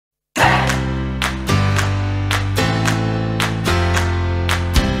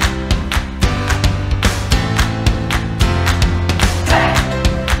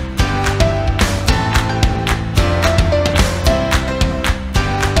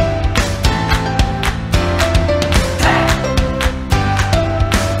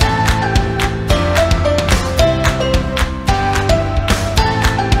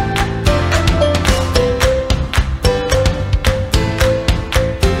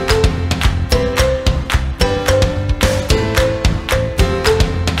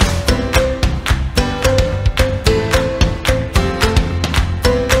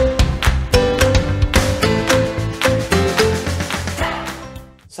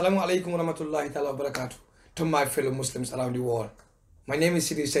Assalamu alaikum wa rahmatullahi ta'ala wa barakatuh to my fellow Muslims around the world. My name is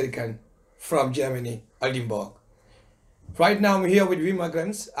Seedy from Germany, Oldenburg. Right now I'm here with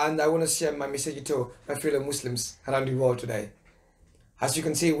Migrants and I want to share my message to my fellow Muslims around the world today. As you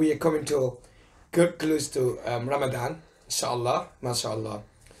can see, we are coming to get close to Ramadan, inshallah, mashallah.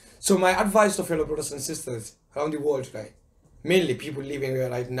 So my advice to fellow brothers and sisters around the world today, mainly people living here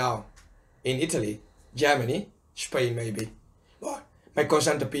right now in Italy, Germany, Spain maybe. But my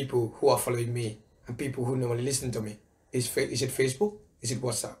concern to people who are following me and people who normally listen to me is it Facebook? Is it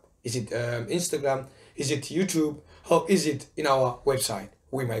WhatsApp? Is it Instagram? Is it YouTube? Or is it in our website,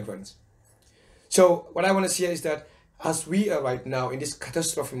 We Migrants? So what I want to say is that as we are right now in this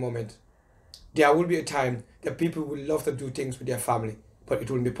catastrophic moment, there will be a time that people will love to do things with their family, but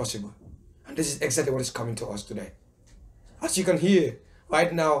it won't be possible. And this is exactly what is coming to us today. As you can hear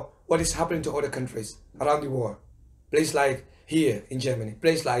right now, what is happening to other countries around the world, places like here in Germany,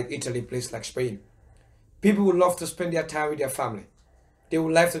 places like Italy, places like Spain. People would love to spend their time with their family. They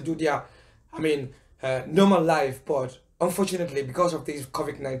would like to do their, normal life, but unfortunately, because of this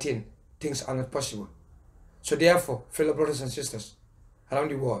COVID-19, things are not possible. So therefore, fellow brothers and sisters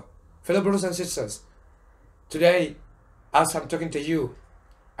around the world, fellow brothers and sisters, today, as I'm talking to you,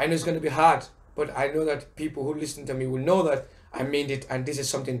 I know it's going to be hard, but I know that people who listen to me will know that I mean it, and this is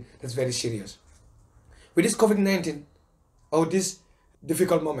something that's very serious. With this COVID-19, or this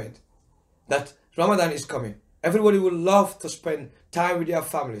difficult moment, that Ramadan is coming, everybody will love to spend time with their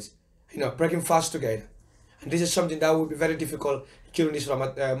families, breaking fast together. And this is something that will be very difficult during this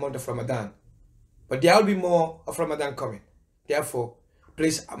month of Ramadan. But there will be more of Ramadan coming. Therefore,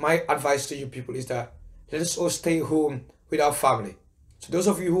 please, my advice to you people is that let us all stay home with our family. So those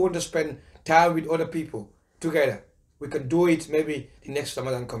of you who want to spend time with other people together, we can do it maybe the next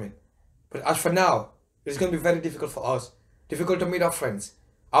Ramadan coming. But as for now, it's going to be very difficult for us. Difficult to meet our friends,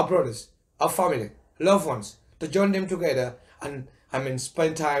 our brothers, our family, loved ones, to join them together and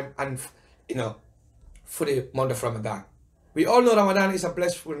spend time and for the month of Ramadan. We all know Ramadan is a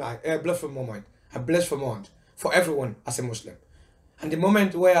blissful moment, a blissful month for everyone as a Muslim. And the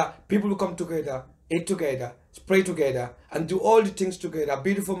moment where people will come together, eat together, pray together, and do all the things together, a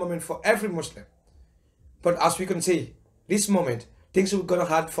beautiful moment for every Muslim. But as we can see, this moment, things will go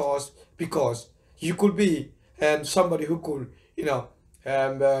hard for us because you could be somebody who could,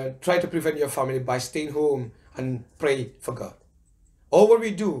 try to prevent your family by staying home and pray for God. All what we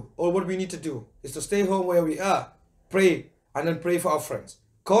do, all what we need to do is to stay home where we are, pray, and then pray for our friends.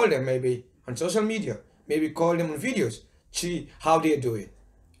 Call them maybe on social media, maybe call them on videos, see how they are doing.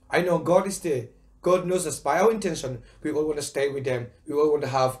 I know God is there. God knows us. By our intention, we all want to stay with them. We all want to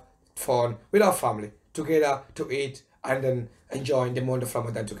have fun with our family, together to eat and then enjoy the month of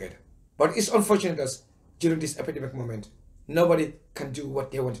Ramadan together. But it's unfortunate that during this epidemic moment, nobody can do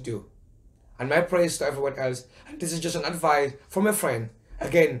what they want to do. And my prayers to everyone else, and this is just an advice from a friend,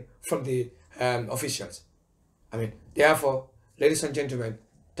 again, from the officials. Therefore, ladies and gentlemen,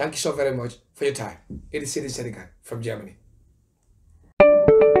 thank you so very much for your time. It is Seedy from Germany.